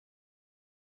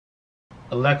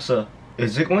Alexa,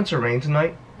 is it going to rain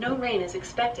tonight? No rain is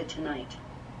expected tonight.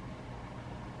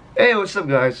 Hey, what's up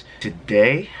guys?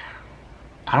 Today,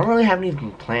 I don't really have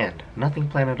anything planned. Nothing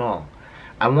planned at all.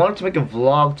 I wanted to make a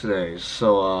vlog today,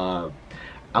 so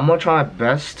I'm gonna try my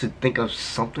best to think of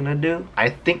something to do. I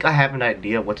think I have an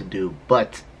idea of what to do,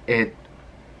 but it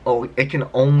can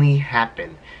only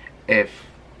happen if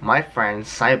my friend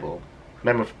Cybo,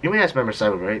 you guys remember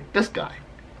Cybo, right? This guy.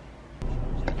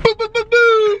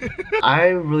 I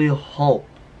really hope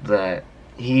that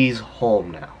he's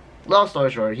home now. Long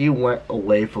story short, he went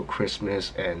away for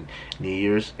Christmas and New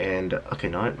Year's, and okay,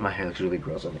 now my hair looks really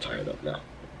gross. I'm tired of now.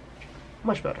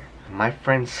 Much better. My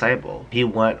friend Cybo, he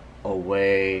went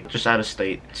away just out of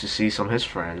state to see some of his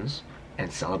friends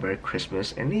and celebrate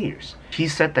Christmas and New Year's. He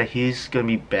said that he's gonna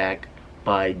be back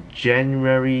by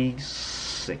January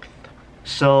 6th.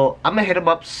 So I'm gonna hit him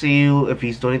up, see if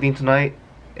he's doing anything tonight.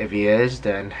 If he is,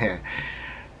 then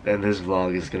then this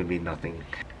vlog is gonna be nothing.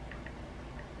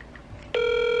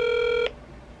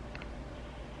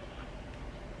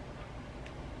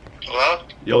 Hello?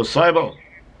 Yo, Cybo.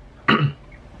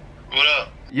 What up?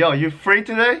 Yo, you free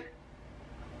today?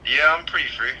 Yeah, I'm pretty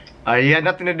free. You had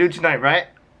nothing to do tonight, right?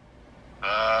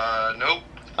 Nope.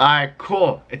 Alright,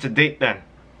 cool. It's a date then.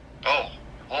 Oh,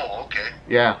 okay.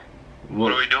 Yeah.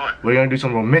 What are we doing? We're gonna do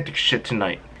some romantic shit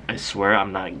tonight. I swear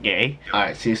I'm not gay.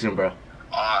 Alright, see you soon, bro.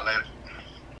 Later.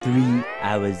 3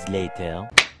 hours later.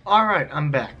 Alright,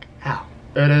 I'm back. Ow.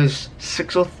 It is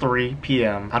 6:03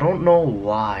 p.m. I don't know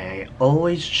why I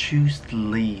always choose to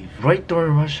leave right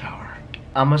during rush hour.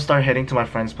 I'm gonna start heading to my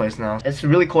friend's place now. It's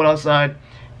really cold outside,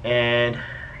 and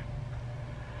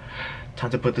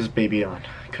time to put this baby on,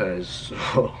 cause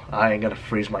I ain't gonna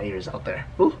freeze my ears out there.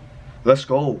 Ooh. Let's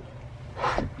go.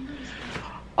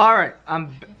 Alright,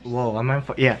 I'm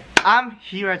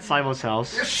here at Cybo's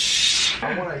house.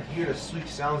 I want to hear the sweet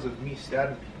sounds of me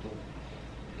stabbing people.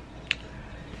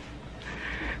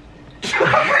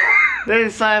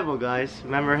 There's Cybo, guys.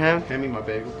 Remember him? Hand me my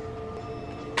bagel.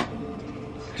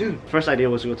 Dude, first idea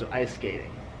was to go to ice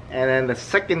skating, and then the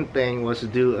second thing was to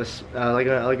do like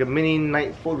a mini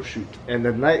night photo shoot. And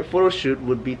the night photo shoot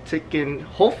would be taken,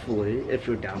 hopefully, if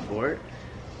you're down for it,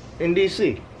 in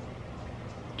DC.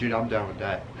 Dude, I'm down with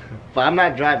that. But I'm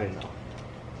not driving though.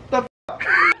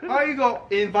 How you gonna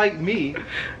invite me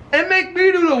and make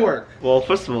me do the work? Well,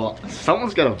 first of all,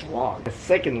 someone's gonna vlog.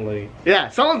 Secondly, yeah,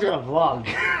 someone's gonna vlog.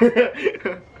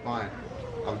 Fine,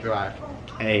 I'll drive.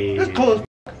 Hey. It's cool.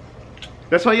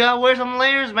 That's why you gotta wear some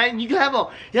layers, man. You have a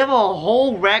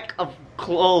whole rack of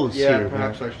clothes Yeah, here.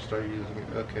 perhaps Man. I should start using it.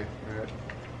 Okay, alright.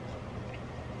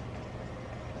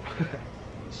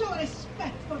 Show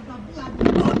respect for the blood.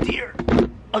 Oh dear.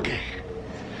 Okay.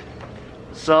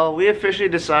 So we officially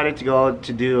decided to go out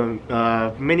to do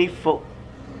a mini photo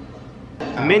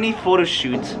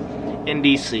shoot in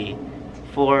DC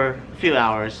for a few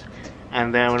hours,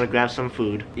 and then we're gonna grab some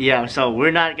food. Yeah, so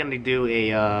we're not gonna do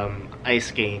a ice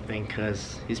skating thing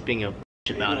because he's being a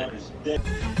bitch about it.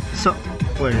 So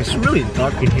wait, it's really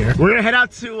dark in here. We're gonna head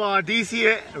out to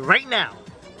DC right now.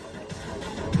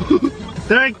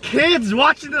 There are kids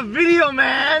watching the video,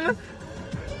 man.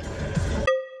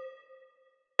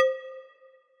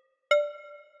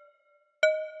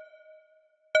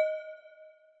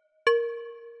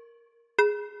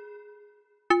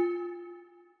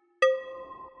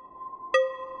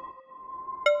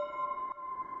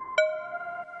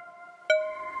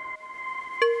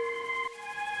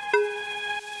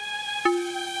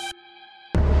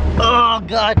 Oh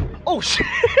god! Oh shit!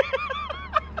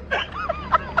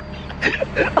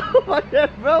 Oh my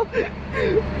god, bro!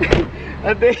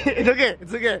 I think it's okay.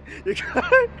 It's okay. You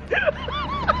got it.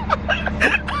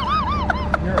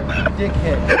 You're a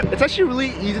dickhead. It's actually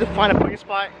really easy to find a parking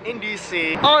spot in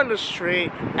DC on the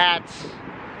street at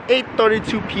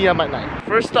 8:32 p.m. at night.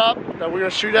 First stop that we're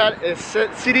gonna shoot at is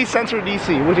City Center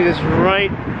DC, which is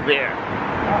right there.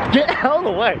 Get out of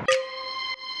the way.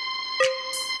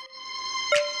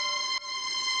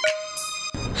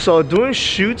 So doing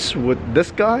shoots with this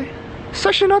guy, it's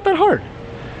actually not that hard.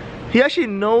 He actually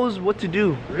knows what to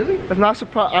do. Really? I'm not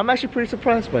surprised. I'm actually pretty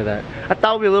surprised by that. I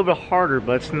thought it would be a little bit harder,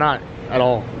 but it's not at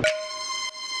all.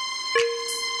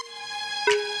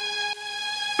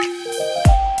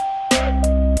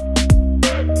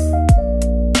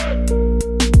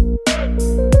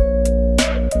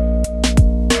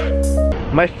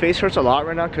 My face hurts a lot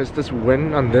right now because this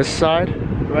wind on this side,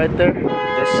 right there,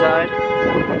 this side,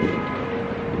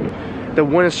 the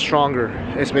wind is stronger.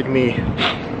 It's making me,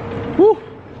 whoo,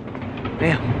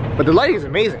 damn. But the lighting is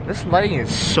amazing. This lighting is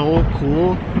so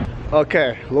cool.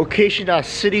 Okay, location at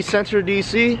City Center,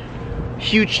 DC.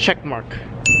 Huge check mark.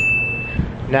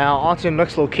 Now on to the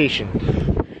next location.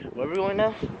 Where are we going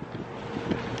now?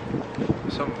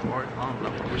 Some more, I don't know.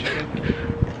 What you think? Do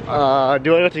you want to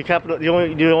go to the Capitol? Do you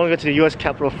want to go to the U.S.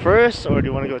 Capitol first, or do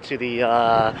you want to go to the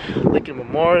Lincoln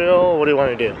Memorial? What do you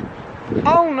want to do?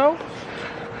 I don't know.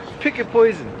 Pick your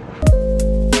poison.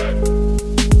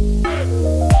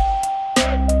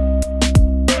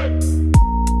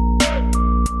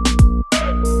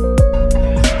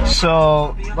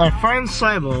 So my friend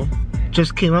Saibo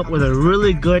just came up with a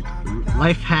really good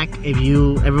life hack if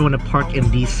you ever want to park in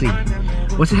DC.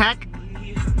 What's the hack?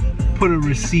 Put a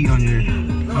receipt on your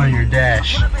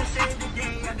dash.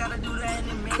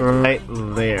 Right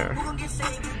there.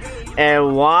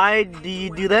 And why do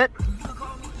you do that?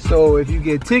 So if you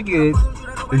get ticketed,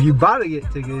 if you about to get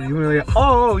ticketed, you're like,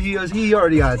 oh, he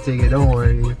already got a ticket. Don't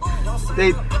worry.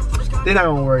 They're not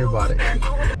gonna worry about it.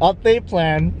 Update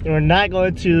plan. We're not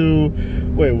going to.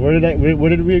 Wait, where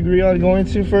did we agree on going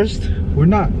to first? We're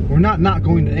not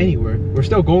going to anywhere. We're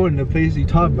still going to the place you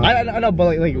talked about. I know,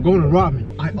 but like we're going to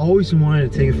Robin. I always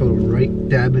wanted to take it for the right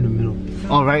dab in the middle.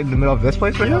 oh, right in the middle of this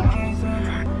place right here.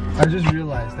 I just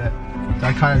realized that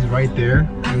kind of is right there,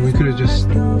 and we could have just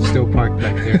still parked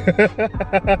back there.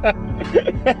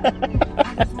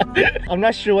 I'm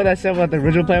not sure what I said about the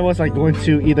original plan was, like going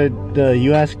to either the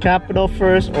U.S. Capitol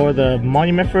first or the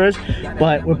monument first,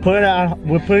 but we're putting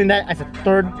that as a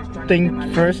third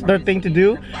thing to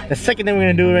do. The second thing we're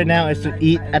gonna do right now is to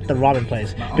eat at the Robin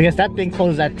place, because that thing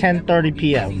closes at 10:30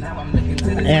 p.m.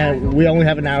 and we only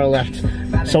have an hour left.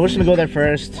 So we're just gonna go there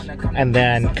first and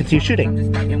then continue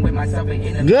shooting.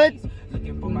 Good?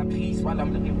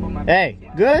 Hey,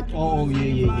 good? Oh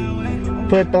yeah.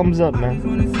 Put a thumbs up, man.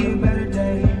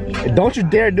 Don't you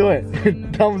dare do it.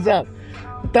 Thumbs up.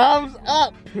 Thumbs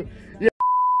up. Yeah.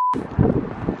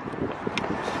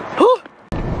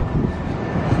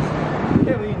 Can't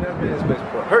believe you've never been in this place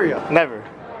before. Hurry up. Never.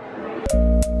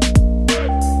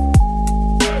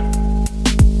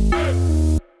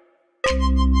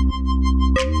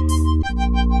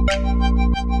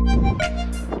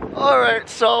 Alright,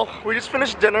 so we just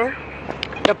finished dinner.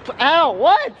 Ow,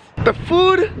 what? The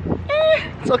food?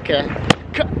 It's okay.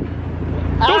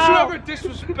 Don't you ever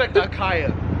disrespect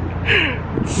Akaya.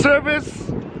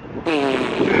 Service.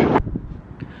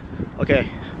 Okay.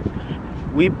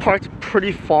 We parked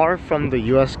pretty far from the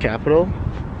US Capitol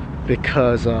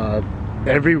because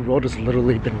every road has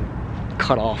literally been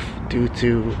cut off due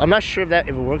to, I'm not sure if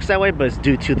it works that way, but it's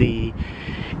due to the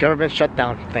government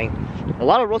shutdown thing. A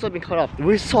lot of roads have been cut off.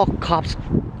 We saw cops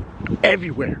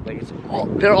everywhere. Like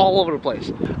they're all over the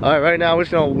place. All right, right now we're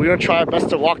gonna try our best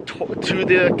to walk to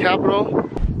the Capitol.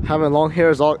 Having long hair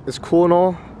is cool and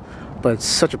all, but it's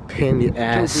such a pain in the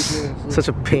ass. Such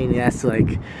a pain in the ass to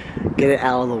like get it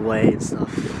out of the way and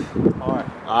stuff. All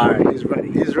right, he's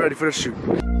ready. He's ready for the shoot.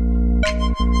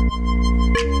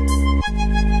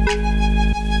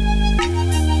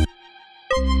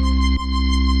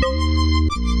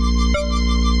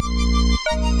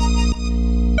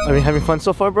 Are you having fun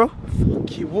so far, bro?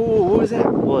 Whoa, what was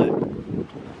that? What?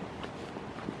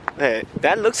 Hey,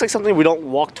 that looks like something we don't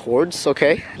walk towards,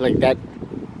 okay? Like that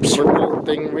circle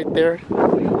thing right there.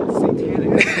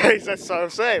 That's what I'm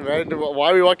saying, man.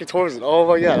 Why are we walking towards it? Oh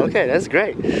my god, okay, that's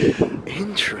great.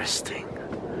 Interesting.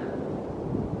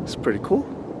 It's pretty cool.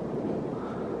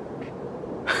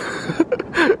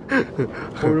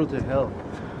 Portal to hell.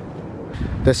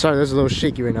 Sorry, that's a little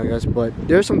shaky right now, guys, but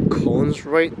there's some cones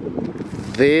right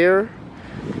there.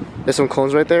 There's some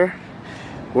cones right there.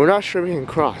 We're not sure we can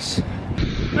cross.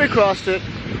 We crossed it.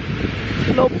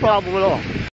 No problem at all.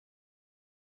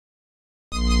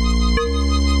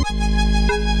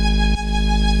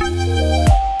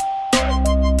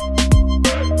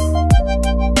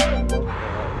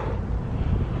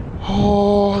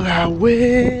 Oh, that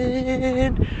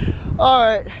wind.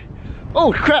 Alright.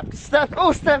 Oh crap, steps.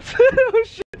 Oh, steps. Oh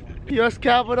shit. US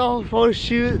Capitol photo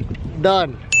shoot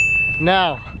done.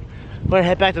 Now, we're gonna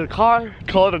head back to the car,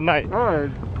 call it a night.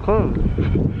 Alright, cool.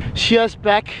 See us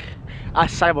back at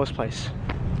Saibo's place.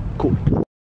 Cool.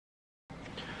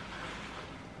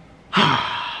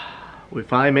 We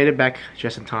finally made it back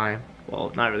just in time.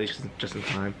 Well, not really just in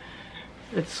time.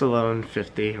 It's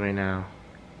 11:50 right now.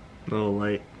 A little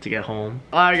late to get home.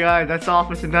 Alright guys, that's all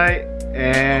for tonight.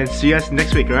 And see you guys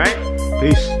next week, alright?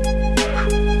 Peace.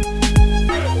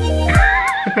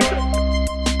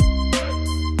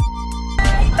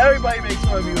 Everybody makes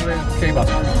fun of me when they came up. I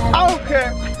don't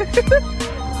care.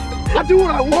 I do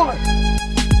what I want.